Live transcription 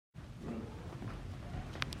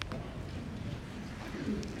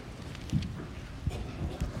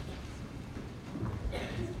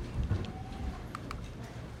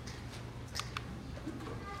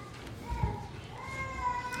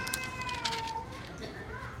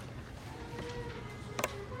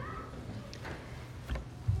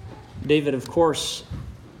David, of course,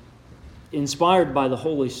 inspired by the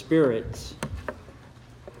Holy Spirit,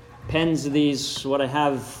 pens these, what I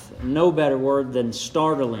have no better word than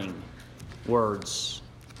startling words.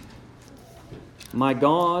 My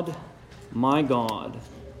God,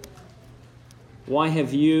 why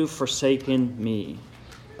have you forsaken me?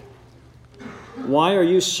 Why are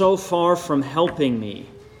you so far from helping me,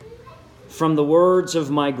 from the words of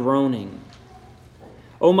my groaning?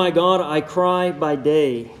 O my God, I cry by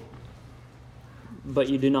day, but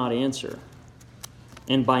you do not answer,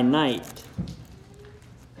 and by night,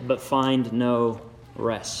 but find no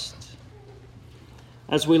rest.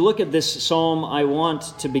 As we look at this psalm, I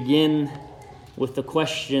want to begin with the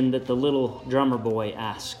question that the little drummer boy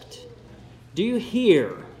asked. Do you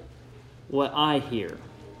hear what I hear?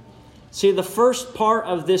 See, the first part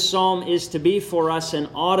of this psalm is to be for us an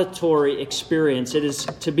auditory experience. It is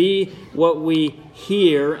to be what we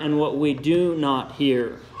hear and what we do not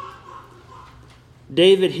hear.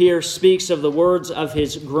 David here speaks of the words of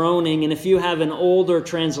his groaning, and if you have an older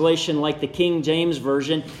translation like the King James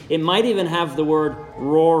Version, it might even have the word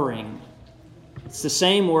roaring. It's the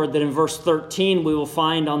same word that in verse 13 we will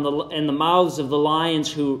find in the mouths of the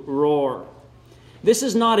lions who roar. This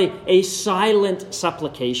is not a silent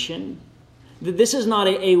supplication. This is not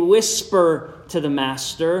a whisper to the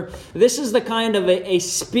master. This is the kind of a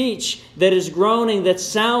speech that is groaning that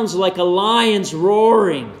sounds like a lion's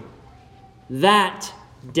roaring. That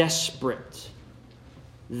desperate.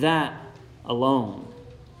 That alone.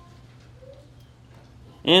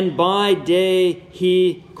 And by day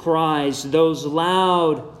he cries those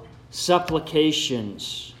loud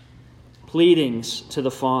supplications, pleadings to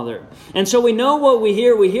the Father. And so we know what we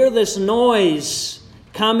hear. We hear this noise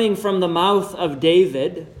coming from the mouth of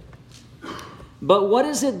David. But what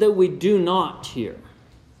is it that we do not hear?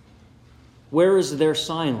 Where is their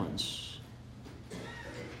silence?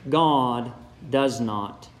 God does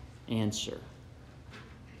not answer.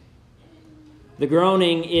 The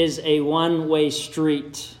groaning is a one-way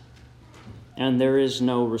street, and there is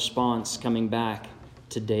no response coming back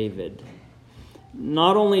to David.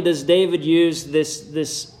 Not only does David use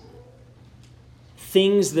this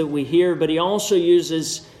things that we hear, but he also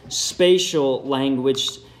uses spatial language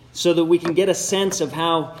so that we can get a sense of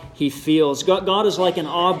how he feels. God is like an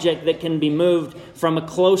object that can be moved from a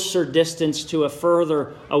closer distance to a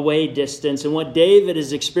further away distance. And what David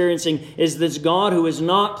is experiencing is this God who is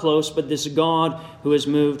not close, but this God who has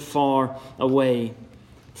moved far away.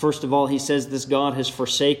 First of all, he says this God has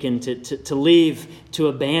forsaken, to leave, to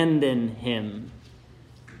abandon him.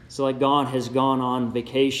 So like God has gone on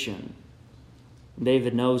vacation.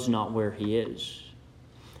 David knows not where he is.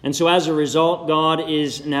 And so as a result, God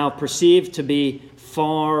is now perceived to be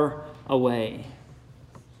far away.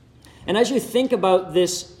 And as you think about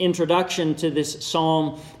this introduction to this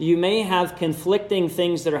psalm, you may have conflicting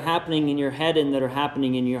things that are happening in your head and that are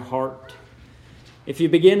happening in your heart. If you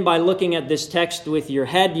begin by looking at this text with your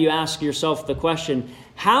head, you ask yourself the question,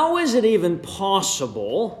 how is it even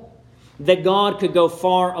possible that God could go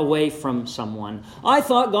far away from someone? I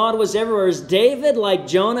thought God was everywhere. Is David like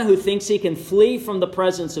Jonah who thinks he can flee from the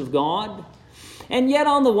presence of God? And yet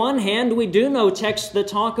on the one hand, we do know texts that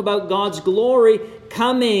talk about God's glory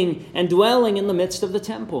coming and dwelling in the midst of the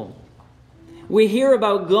temple. We hear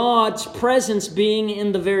about God's presence being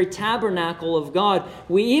in the very tabernacle of God.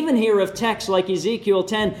 We even hear of texts like Ezekiel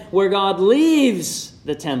 10 where God leaves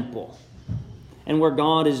the temple and where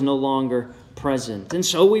God is no longer present. And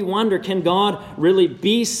so we wonder, can God really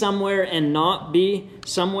be somewhere and not be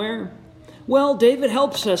somewhere? Well, David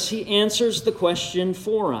helps us. He answers the question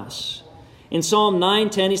for us. In Psalm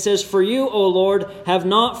 9:10, he says, "For you, O Lord, have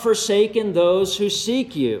not forsaken those who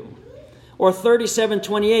seek you." Or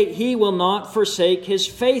 37:28, "He will not forsake his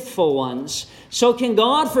faithful ones." So can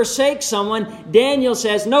God forsake someone? David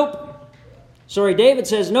says, nope,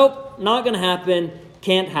 not going to happen,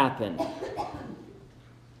 can't happen.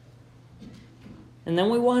 And then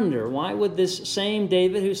we wonder, why would this same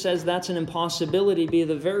David who says that's an impossibility be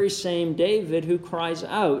the very same David who cries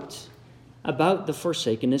out about the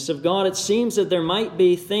forsakenness of God? It seems that there might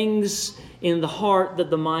be things in the heart that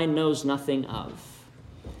the mind knows nothing of.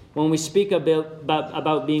 When we speak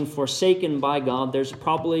about being forsaken by God, there's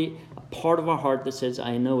probably a part of our heart that says,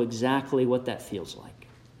 I know exactly what that feels like.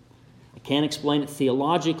 I can't explain it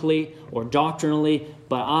theologically or doctrinally,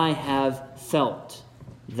 but I have felt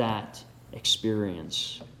that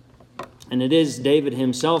experience. And it is David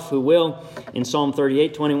himself who will, in Psalm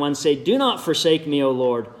 38:21, say, "Do not forsake me, O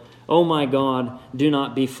Lord. O my God, do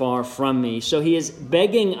not be far from me." So he is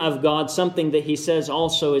begging of God something that he says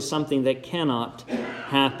also is something that cannot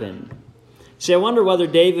happen. See, I wonder whether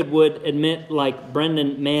David would admit, like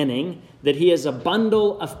Brendan Manning, that he is a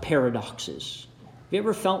bundle of paradoxes. Have you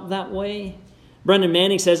ever felt that way? Brendan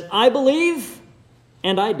Manning says, I believe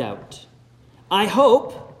and I doubt. I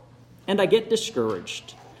hope and I get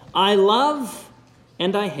discouraged. I love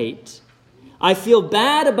and I hate. I feel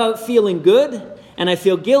bad about feeling good, and I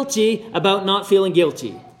feel guilty about not feeling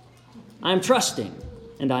guilty. I am trusting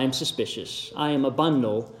and I am suspicious. I am a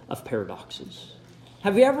bundle of paradoxes.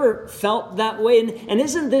 Have you ever felt that way? And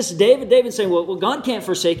isn't this David saying, well, God can't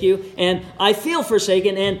forsake you, and I feel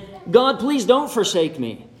forsaken, and God, please don't forsake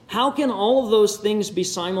me. How can all of those things be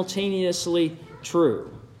simultaneously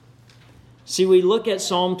true? See, we look at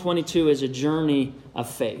Psalm 22 as a journey of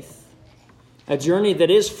faith, a journey that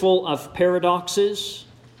is full of paradoxes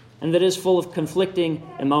and that is full of conflicting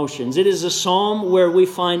emotions. It is a psalm where we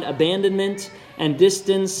find abandonment and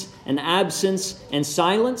distance and absence and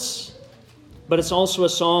silence. But it's also a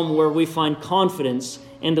psalm where we find confidence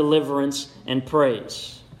and deliverance and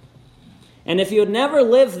praise. And if you had never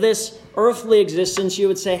lived this earthly existence, you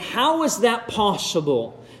would say, how is that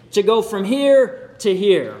possible to go from here to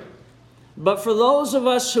here? But for those of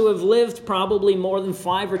us who have lived probably more than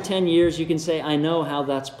 5 or 10 years, you can say, I know how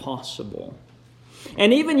that's possible.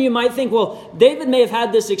 And even you might think, well, David may have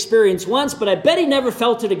had this experience once, but I bet he never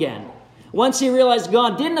felt it again. Once he realized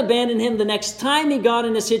God didn't abandon him, the next time he got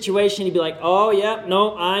in a situation, he'd be like, oh, yeah,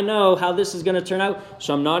 no, I know how this is going to turn out,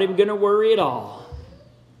 so I'm not even going to worry at all.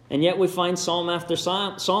 And yet we find psalm after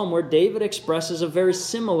psalm where David expresses a very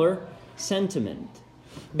similar sentiment.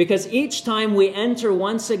 Because each time we enter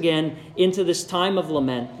once again into this time of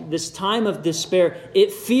lament, this time of despair,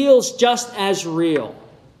 it feels just as real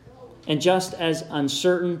and just as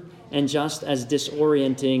uncertain and just as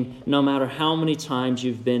disorienting, no matter how many times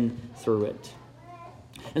you've been through it.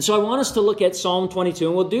 And so I want us to look at Psalm 22,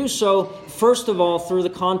 and we'll do so, first of all, through the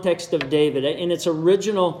context of David, in its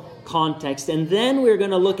original context, and then we're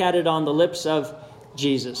going to look at it on the lips of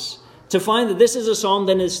Jesus, to find that this is a psalm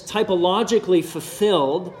that is typologically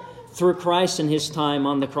fulfilled through Christ and his time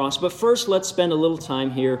on the cross. But first, let's spend a little time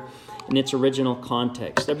here in its original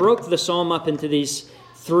context. I broke the psalm up into these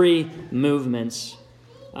 3 movements.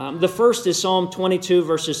 The first is Psalm 22,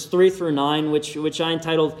 verses 3 through 9, which I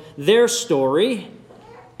entitled, Their Story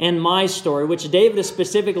and My Story, which David is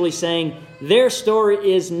specifically saying, their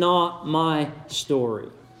story is not my story.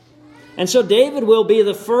 And so David will be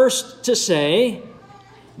the first to say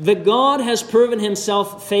that God has proven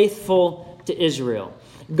himself faithful to Israel.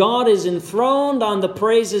 God is enthroned on the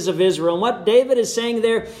praises of Israel. And what David is saying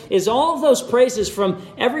there is all of those praises from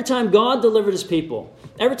every time God delivered his people.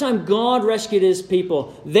 Every time God rescued his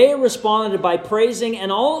people, they responded by praising,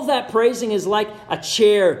 and all of that praising is like a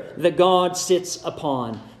chair that God sits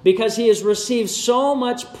upon, because he has received so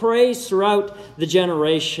much praise throughout the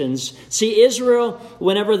generations. See, Israel,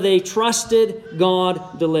 whenever they trusted,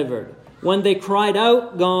 God delivered. When they cried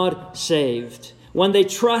out, God saved. When they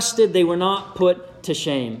trusted, they were not put to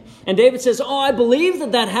shame. And David says, oh, I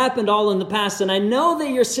believe that happened all in the past, and I know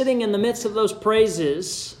that you're sitting in the midst of those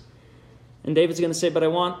praises. And David's going to say, but I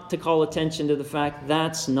want to call attention to the fact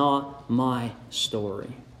that's not my story.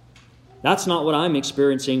 That's not what I'm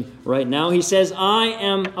experiencing right now. He says, I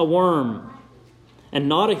am a worm and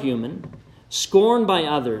not a human, scorned by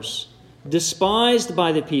others, despised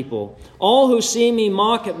by the people. All who see me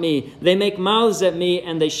mock at me. They make mouths at me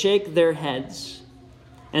and they shake their heads.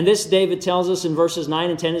 And this, David tells us in verses 9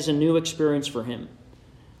 and 10, is a new experience for him.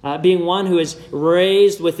 Being one who is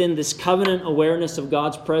raised within this covenant awareness of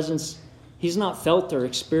God's presence, he's not felt or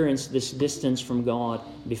experienced this distance from God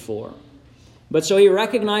before. But so he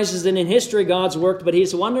recognizes that in history God's worked, but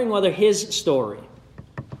he's wondering whether his story,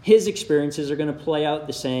 his experiences are going to play out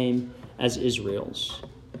the same as Israel's.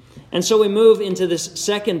 And so we move into this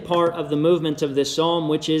second part of the movement of this psalm,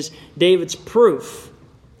 which is David's proof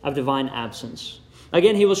of divine absence.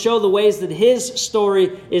 Again, he will show the ways that his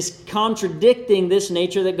story is contradicting this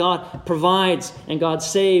nature that God provides and God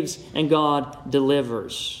saves and God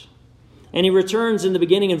delivers. And he returns in the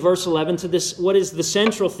beginning in verse 11 to this, what is the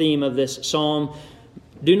central theme of this psalm.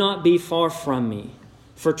 Do not be far from me,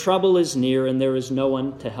 for trouble is near and there is no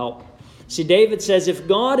one to help. See, David says if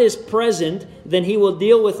God is present, then he will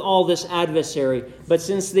deal with all this adversary. But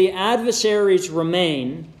since the adversaries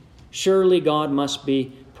remain, surely God must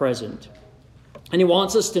be present. And he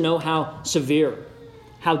wants us to know how severe,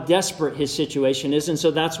 how desperate his situation is. And so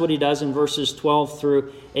that's what he does in verses 12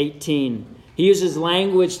 through 18. He uses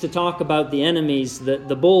language to talk about the enemies, the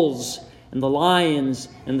bulls and the lions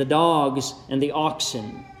and the dogs and the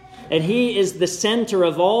oxen. And he is the center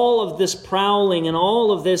of all of this prowling and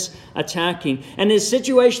all of this attacking. And his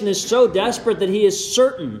situation is so desperate that he is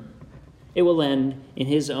certain It will end in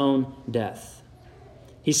his own death.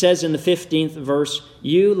 He says in the 15th verse,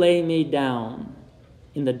 "You lay me down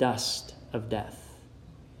in the dust of death."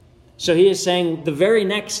 So he is saying the very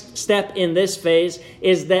next step in this phase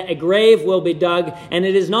is that a grave will be dug, and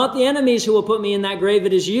it is not the enemies who will put me in that grave,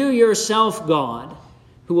 it is you yourself, God,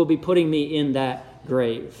 who will be putting me in that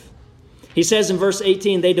grave. He says in verse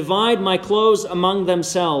 18, "They divide my clothes among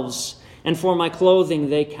themselves, and for my clothing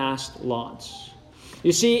they cast lots."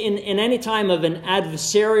 You see, in any time of an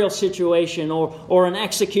adversarial situation or an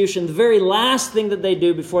execution, the very last thing that they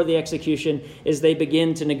do before the execution is they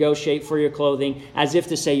begin to negotiate for your clothing, as if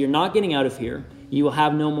to say, you're not getting out of here. You will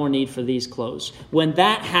have no more need for these clothes. When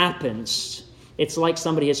that happens, it's like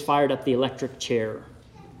somebody has fired up the electric chair,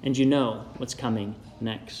 and you know what's coming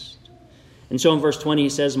next. And so in verse 20 he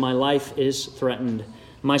says, "My life is threatened,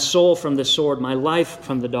 my soul from the sword, my life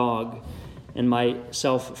from the dog, and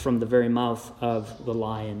myself from the very mouth of the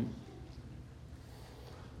lion."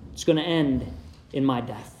 It's going to end in my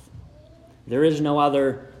death. There is no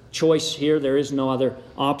other choice here. There is no other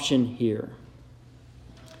option here.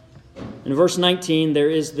 In verse 19, there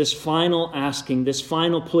is this final asking, this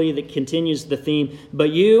final plea that continues the theme. "But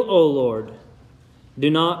you, O Lord, do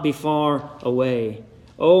not be far away.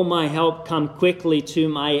 O my help, come quickly to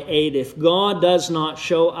my aid. If God does not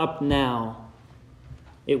show up now,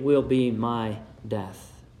 it will be my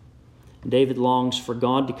death." David longs for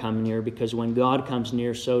God to come near, because when God comes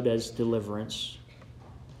near, so does deliverance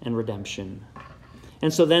and redemption.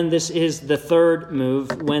 And so then this is the third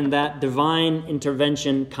move, when that divine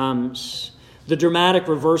intervention comes. The dramatic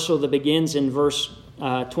reversal that begins in verse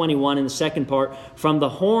 21 in the second part, "From the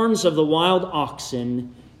horns of the wild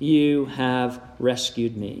oxen you have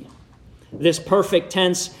rescued me." This perfect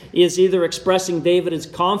tense is either expressing David's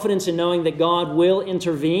confidence in knowing that God will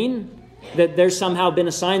intervene, that there's somehow been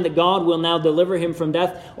a sign that God will now deliver him from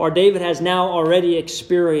death, or David has now already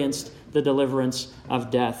experienced the deliverance of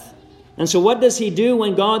death. And so what does he do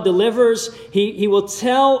when God delivers? He will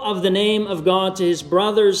tell of the name of God to his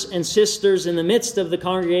brothers and sisters in the midst of the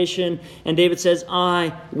congregation, and David says,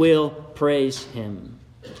 "I will praise him."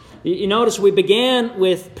 You notice we began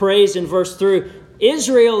with praise in verse 3.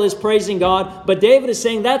 Israel is praising God, but David is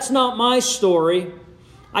saying, that's not my story.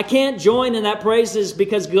 I can't join in that praises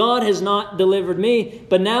because God has not delivered me.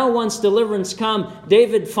 But now once deliverance come,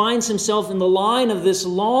 David finds himself in the line of this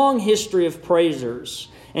long history of praisers.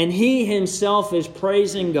 And he himself is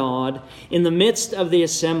praising God in the midst of the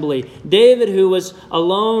assembly. David, who was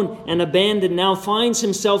alone and abandoned, now finds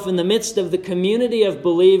himself in the midst of the community of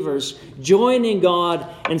believers, joining God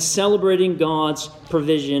and celebrating God's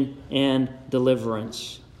provision and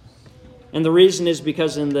deliverance. And the reason is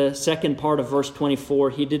because in the second part of verse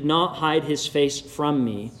 24, "He did not hide his face from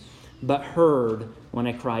me, but heard when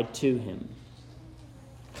I cried to him."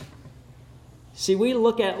 See, we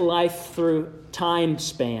look at life through time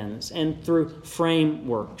spans and through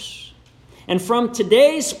frameworks. And from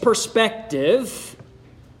today's perspective,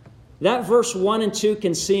 that verse 1 and 2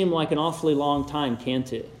 can seem like an awfully long time,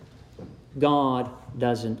 can't it? God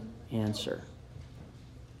doesn't answer.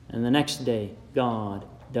 And the next day, God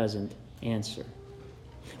doesn't answer.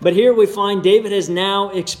 But here we find David has now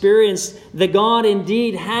experienced that God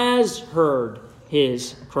indeed has heard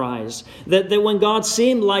his cries. That when God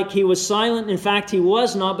seemed like he was silent, in fact he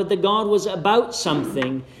was not, but that God was about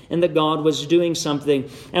something and that God was doing something.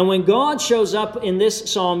 And when God shows up in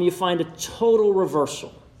this psalm, you find a total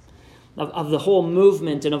reversal of the whole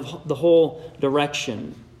movement and of the whole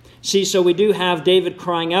direction. See, so we do have David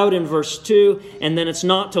crying out in verse 2, and then it's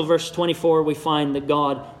not till verse 24 we find that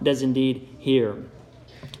God does indeed hear.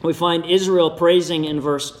 We find Israel praising in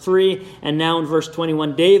verse 3, and now in verse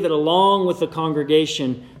 21, David, along with the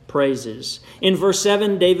congregation, praises. In verse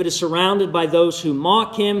 7, David is surrounded by those who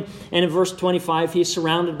mock him, and in verse 25, he is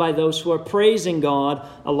surrounded by those who are praising God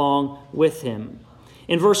along with him.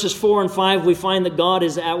 In verses 4 and 5, we find that God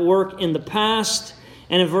is at work in the past,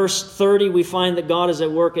 and in verse 30, we find that God is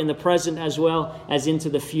at work in the present as well as into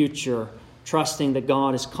the future, trusting that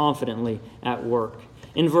God is confidently at work.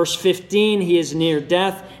 In verse 15, he is near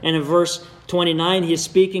death. And in verse 29, he is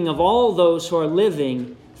speaking of all those who are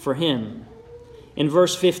living for him. In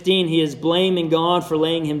verse 15, he is blaming God for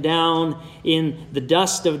laying him down in the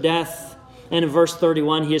dust of death. And in verse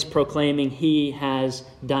 31, he is proclaiming he has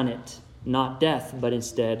done it. Not death, but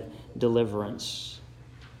instead deliverance.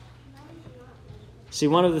 See,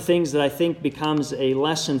 one of the things that I think becomes a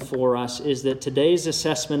lesson for us is that today's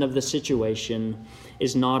assessment of the situation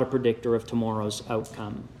is not a predictor of tomorrow's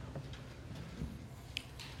outcome.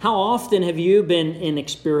 How often have you been in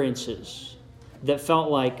experiences that felt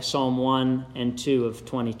like Psalm 1 and 2 of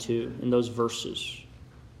 22 in those verses?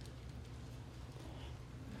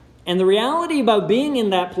 And the reality about being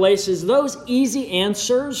in that place is those easy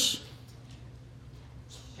answers,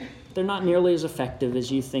 they're not nearly as effective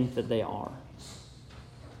as you think that they are.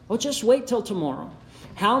 Oh, just wait till tomorrow.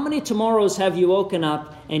 How many tomorrows have you woken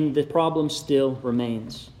up and the problem still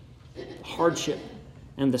remains? Hardship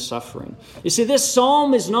and the suffering. You see, this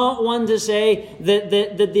psalm is not one to say that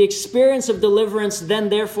the experience of deliverance, then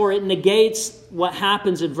therefore it negates what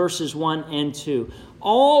happens in verses 1 and 2.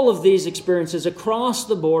 All of these experiences across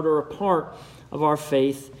the board are a part of our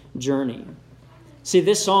faith journey. See,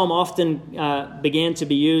 this psalm often began to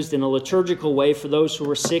be used in a liturgical way for those who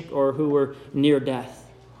were sick or who were near death.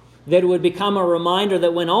 That it would become a reminder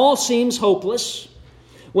that when all seems hopeless,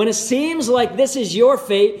 when it seems like this is your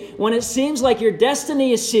fate, when it seems like your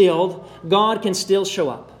destiny is sealed, God can still show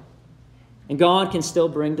up. And God can still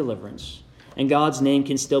bring deliverance. And God's name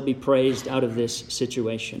can still be praised out of this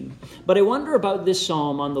situation. But I wonder about this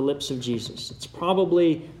psalm on the lips of Jesus. It's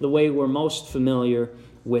probably the way we're most familiar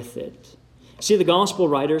with it. See, the gospel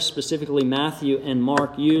writers, specifically Matthew and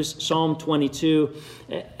Mark, use Psalm 22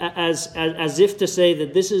 as if to say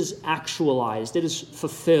that this is actualized. It is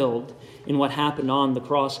fulfilled in what happened on the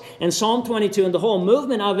cross. And Psalm 22 and the whole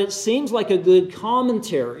movement of it seems like a good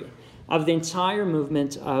commentary of the entire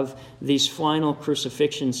movement of these final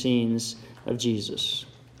crucifixion scenes of Jesus.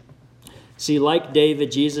 See, like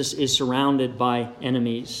David, Jesus is surrounded by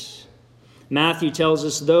enemies. Matthew tells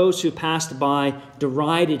us those who passed by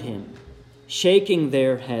derided him, shaking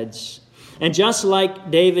their heads. And just like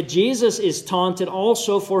David, Jesus is taunted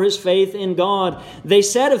also for his faith in God. They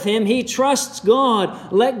said of him, he trusts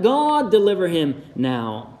God. Let God deliver him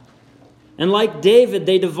now. And like David,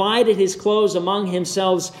 they divided his clothes among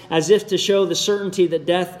themselves as if to show the certainty that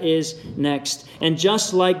death is next. And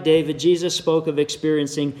just like David, Jesus spoke of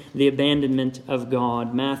experiencing the abandonment of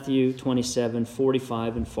God. Matthew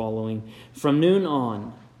 27:45 and following. From noon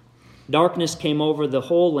on, darkness came over the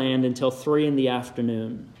whole land until 3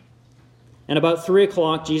 p.m. And about 3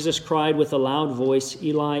 o'clock, Jesus cried with a loud voice,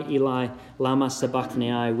 Eli, Eli, lama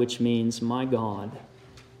sabachthani, which means, my God,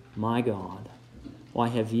 why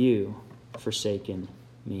have you forsaken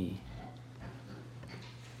me?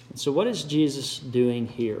 And so what is Jesus doing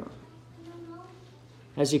here?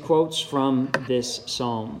 As he quotes from this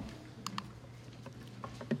psalm,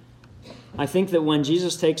 I think that when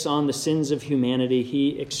Jesus takes on the sins of humanity,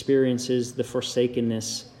 he experiences the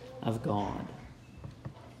forsakenness of God.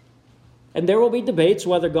 And there will be debates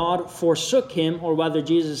whether God forsook him or whether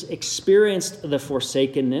Jesus experienced the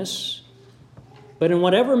forsakenness. But in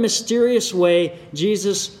whatever mysterious way,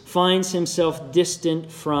 Jesus finds himself distant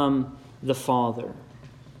from the Father.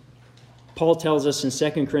 Paul tells us in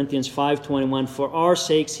 2 Corinthians 5:21, for our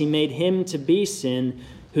sakes he made him to be sin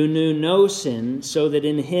who knew no sin, so that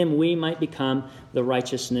in him we might become the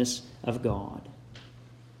righteousness of God.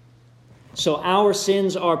 So our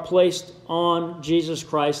sins are placed on Jesus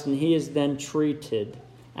Christ, and he is then treated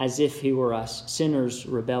as if he were us, sinners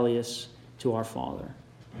rebellious to our Father.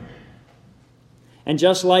 And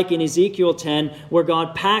just like in Ezekiel 10, where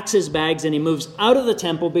God packs his bags and he moves out of the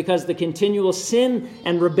temple because the continual sin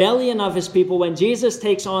and rebellion of his people, when Jesus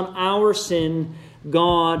takes on our sin,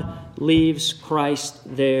 God leaves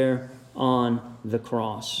Christ there on the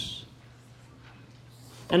cross.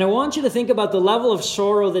 And I want you to think about the level of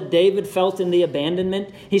sorrow that David felt in the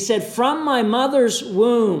abandonment. He said, from my mother's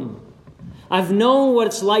womb, I've known what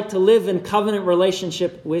it's like to live in covenant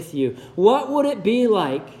relationship with you. What would it be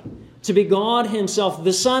like to be God himself,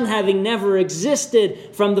 the Son having never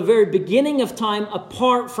existed from the very beginning of time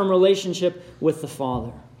apart from relationship with the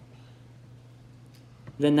Father?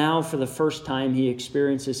 Then now for the first time he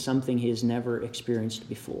experiences something he has never experienced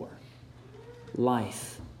before.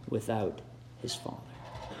 Life without his Father.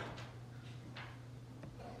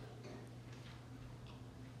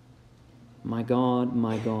 My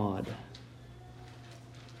God,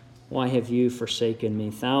 why have you forsaken me?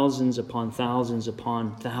 Thousands upon thousands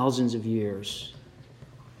of years,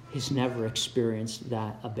 he's never experienced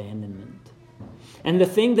that abandonment. And the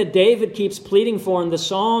thing that David keeps pleading for in the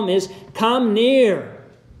psalm is, come near.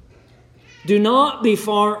 Do not be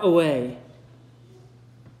far away.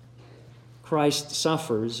 Christ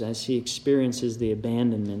suffers as he experiences the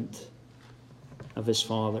abandonment of his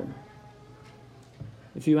Father.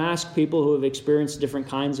 If you ask people who have experienced different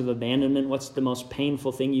kinds of abandonment, what's the most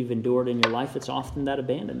painful thing you've endured in your life? It's often that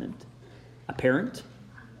abandonment. A parent,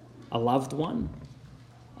 a loved one,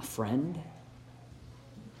 a friend.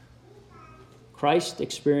 Christ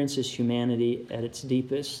experiences humanity at its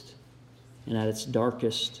deepest and at its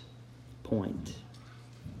darkest point.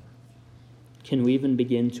 Can we even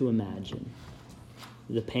begin to imagine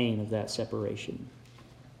the pain of that separation?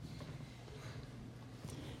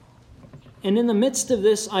 And in the midst of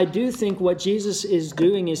this, I do think what Jesus is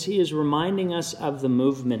doing is he is reminding us of the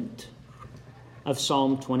movement of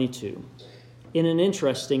Psalm 22 in an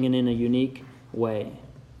interesting and in a unique way.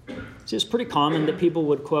 See, it's pretty common that people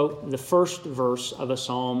would quote the first verse of a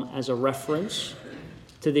psalm as a reference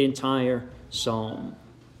to the entire psalm.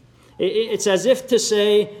 It's as if to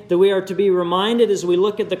say that we are to be reminded as we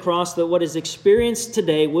look at the cross that what is experienced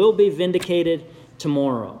today will be vindicated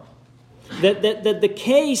tomorrow. That the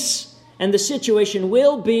case and the situation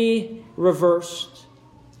will be reversed.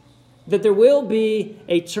 That there will be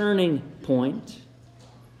a turning point.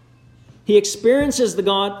 He experiences the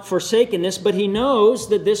God-forsakenness, but he knows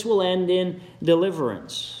that this will end in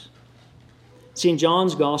deliverance. See, in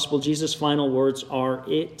John's Gospel, Jesus' final words are,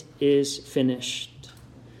 "It is finished."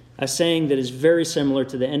 A saying that is very similar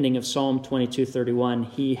to the ending of Psalm 22:31.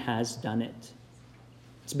 He has done it.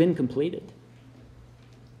 It's been completed.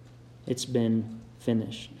 It's been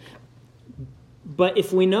finished. But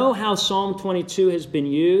if we know how Psalm 22 has been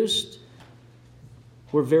used,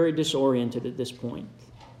 we're very disoriented at this point.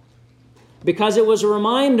 Because it was a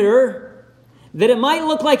reminder that it might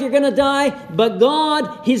look like you're going to die, but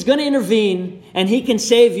God, He's going to intervene and He can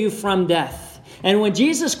save you from death. And when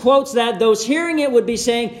Jesus quotes that, those hearing it would be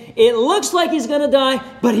saying, it looks like He's going to die,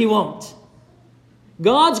 but He won't.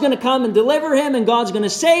 God's going to come and deliver Him, and God's going to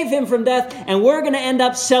save Him from death, and we're going to end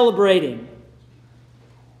up celebrating.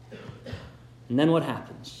 And then what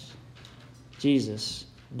happens? Jesus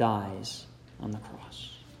dies on the cross.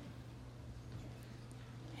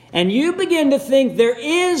 And you begin to think there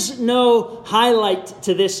is no highlight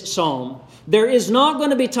to this psalm. There is not going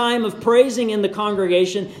to be time of praising in the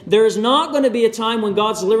congregation. There is not going to be a time when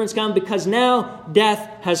God's deliverance comes, because now death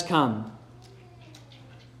has come.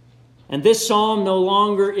 And this psalm no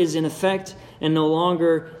longer is in effect and no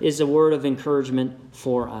longer is a word of encouragement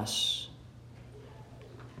for us.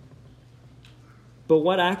 But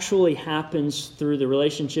what actually happens through the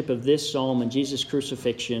relationship of this psalm and Jesus'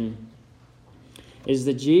 crucifixion is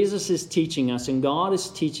that Jesus is teaching us, and God is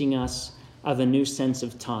teaching us, of a new sense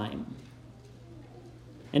of time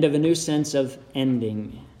and of a new sense of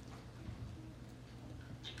ending.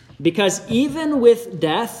 Because even with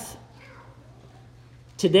death,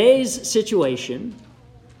 today's situation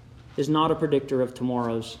is not a predictor of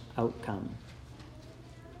tomorrow's outcome.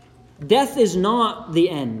 Death is not the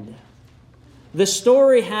end. The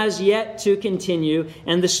story has yet to continue,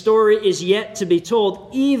 and the story is yet to be told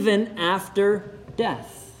even after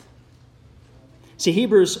death. See,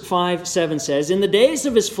 Hebrews 5:7 says, "In the days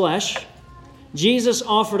of His flesh, Jesus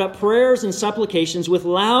offered up prayers and supplications with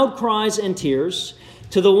loud cries and tears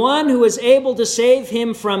to the one who was able to save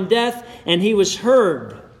Him from death, and He was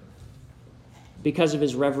heard because of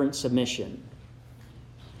His reverent submission."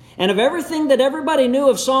 And of everything that everybody knew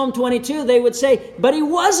of Psalm 22, they would say, but He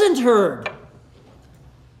wasn't heard.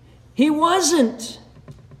 He wasn't,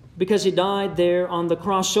 because He died there on the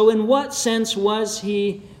cross. So in what sense was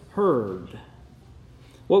He heard?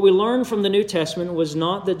 What we learn from the New Testament was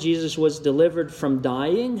not that Jesus was delivered from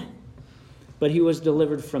dying, but He was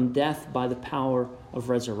delivered from death by the power of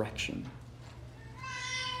resurrection.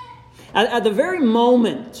 At the very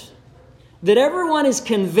moment that everyone is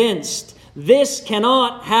convinced this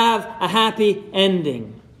cannot have a happy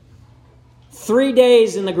ending, 3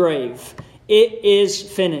 days in the grave, it is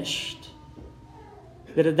finished.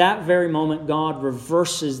 That at that very moment, God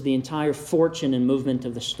reverses the entire fortune and movement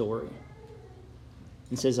of the story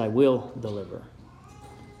and says, I will deliver.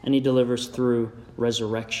 And He delivers through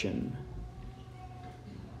resurrection.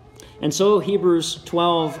 And so Hebrews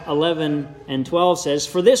 12:11 and 12 says,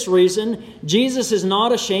 "For this reason, Jesus is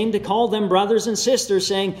not ashamed to call them brothers and sisters,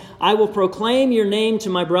 saying, I will proclaim your name to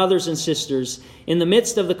my brothers and sisters. In the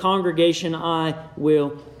midst of the congregation, I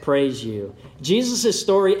will praise you." Jesus'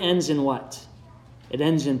 story ends in what? It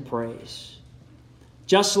ends in praise.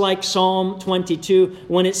 Just like Psalm 22,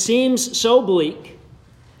 when it seems so bleak,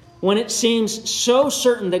 when it seems so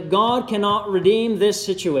certain that God cannot redeem this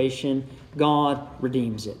situation, God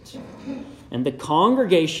redeems it. And the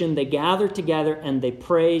congregation, they gather together and they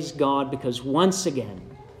praise God because once again,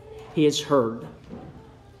 He has heard.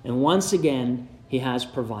 And once again, He has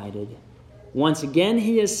provided. Once again,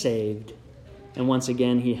 He has saved. And once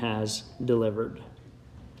again, He has delivered.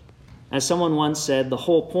 As someone once said, the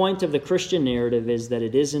whole point of the Christian narrative is that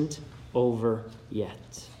it isn't over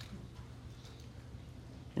yet.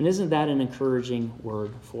 And isn't that an encouraging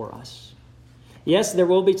word for us? Yes, there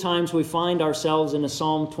will be times we find ourselves in a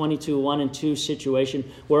Psalm 22:1 and 2 situation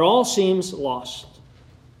where all seems lost,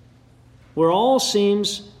 where all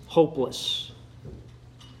seems hopeless.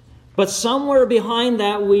 But somewhere behind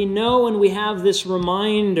that we know and we have this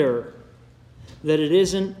reminder that it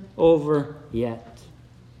isn't over yet.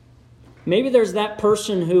 Maybe there's that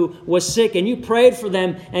person who was sick and you prayed for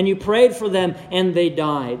them and you prayed for them and they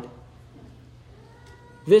died.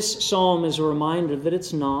 This psalm is a reminder that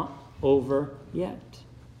it's not over yet.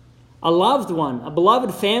 A loved one, a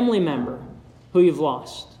beloved family member who you've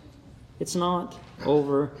lost, it's not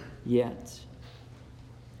over yet.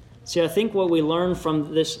 See, I think what we learn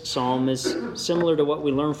from this psalm is similar to what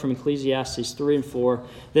we learn from Ecclesiastes 3 and 4,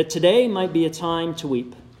 that today might be a time to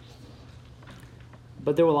weep,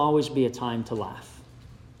 but there will always be a time to laugh.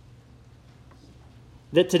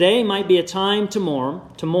 That today might be a time to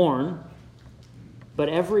mourn, but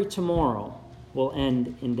every tomorrow will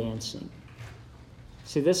end in dancing.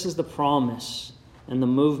 See, this is the promise and the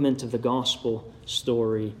movement of the gospel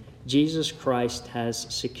story. Jesus Christ has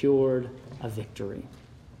secured a victory.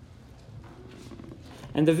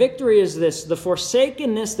 And the victory is this: the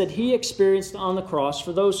forsakenness that he experienced on the cross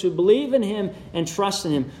for those who believe in him and trust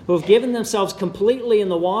in him, who have given themselves completely in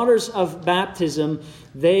the waters of baptism,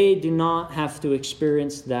 they do not have to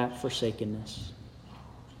experience that forsakenness.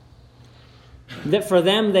 That for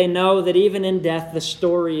them, they know that even in death, the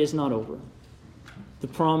story is not over. The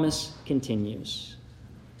promise continues.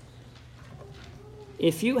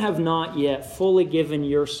 If you have not yet fully given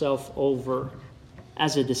yourself over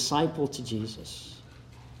as a disciple to Jesus,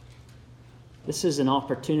 this is an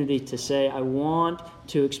opportunity to say, I want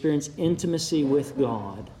to experience intimacy with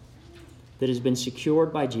God that has been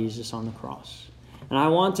secured by Jesus on the cross. And I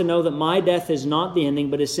want to know that my death is not the ending,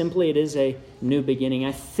 but it is a new beginning.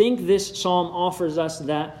 I think this psalm offers us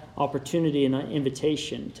that opportunity and an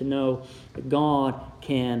invitation to know that God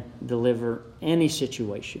can deliver any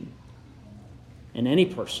situation and any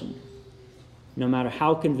person. No matter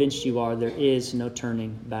how convinced you are, there is no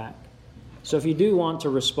turning back. So if you do want to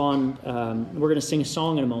respond, we're going to sing a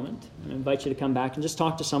song in a moment. I invite you to come back and just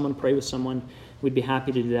talk to someone, pray with someone. We'd be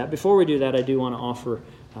happy to do that. Before we do that, I do want to offer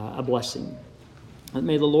a blessing.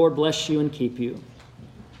 May the Lord bless you and keep you.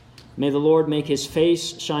 May the Lord make his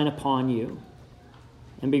face shine upon you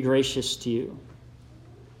and be gracious to you.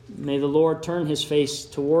 May the Lord turn his face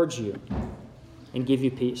towards you and give you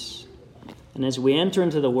peace. And as we enter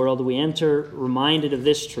into the world, we enter reminded of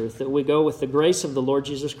this truth, that we go with the grace of the Lord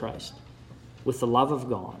Jesus Christ, with the love of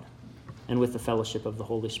God, and with the fellowship of the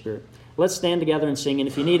Holy Spirit. Let's stand together and sing. And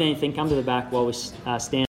if you need anything, come to the back while we stand.